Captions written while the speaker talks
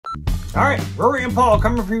All right, Rory and Paul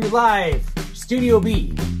coming for you live, Studio B.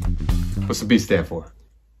 What's the B stand for?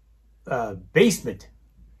 Basement.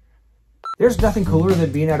 There's nothing cooler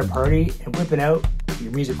than being at a party and whipping out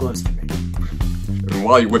your musical instrument. And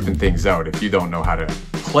while you're whipping things out, if you don't know how to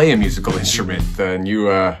play a musical instrument, then you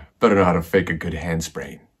better know how to fake a good hand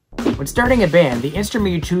sprain. When starting a band, the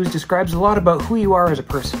instrument you choose describes a lot about who you are as a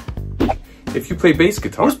person. If you play bass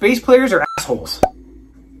guitar... Most bass players are assholes.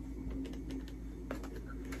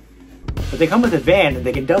 But they come with a van and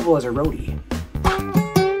they can double as a roadie.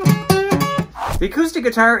 The acoustic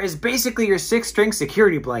guitar is basically your 6-string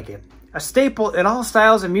security blanket, a staple in all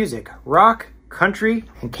styles of music, rock, country,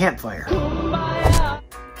 and campfire.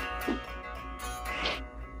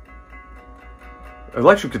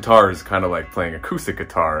 Electric guitar is kind of like playing acoustic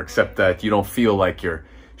guitar, except that you don't feel like you're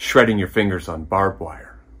shredding your fingers on barbed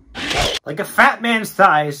wire. Like a fat man's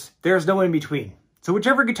thighs, there's no in between. So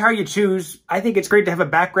whichever guitar you choose, I think it's great to have a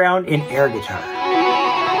background in air guitar.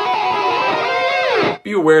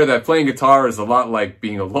 Be aware that playing guitar is a lot like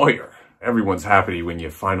being a lawyer. Everyone's happy when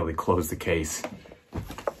you finally close the case.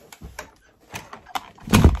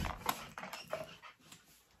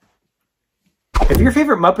 If your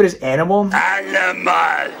favorite Muppet is Animal,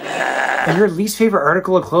 and your least favorite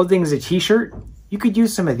article of clothing is a t-shirt, you could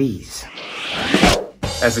use some of these.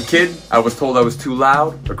 As a kid, I was told I was too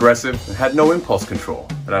loud, aggressive, and had no impulse control.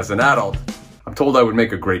 And as an adult, I'm told I would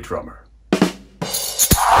make a great drummer.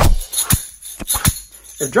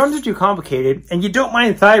 If drums are too complicated, and you don't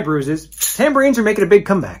mind thigh bruises, tambourines are making a big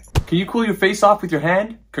comeback. Can you cool your face off with your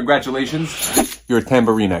hand? Congratulations, you're a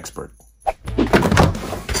tambourine expert.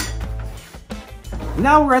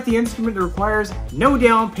 Now we're at the instrument that requires no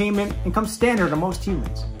down payment and comes standard on most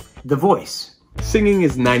humans. The voice. Singing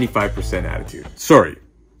is 95% attitude. Sorry,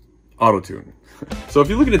 auto-tune. So if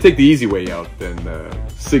you're looking to take the easy way out, then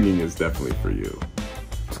singing is definitely for you.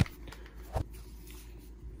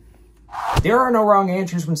 There are no wrong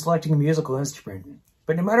answers when selecting a musical instrument.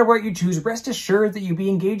 But no matter what you choose, rest assured that you'll be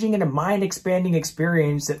engaging in a mind-expanding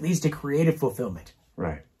experience that leads to creative fulfillment.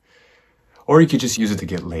 Right. Or you could just use it to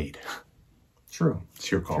get laid. True. It's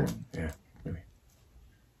your call. True. Yeah.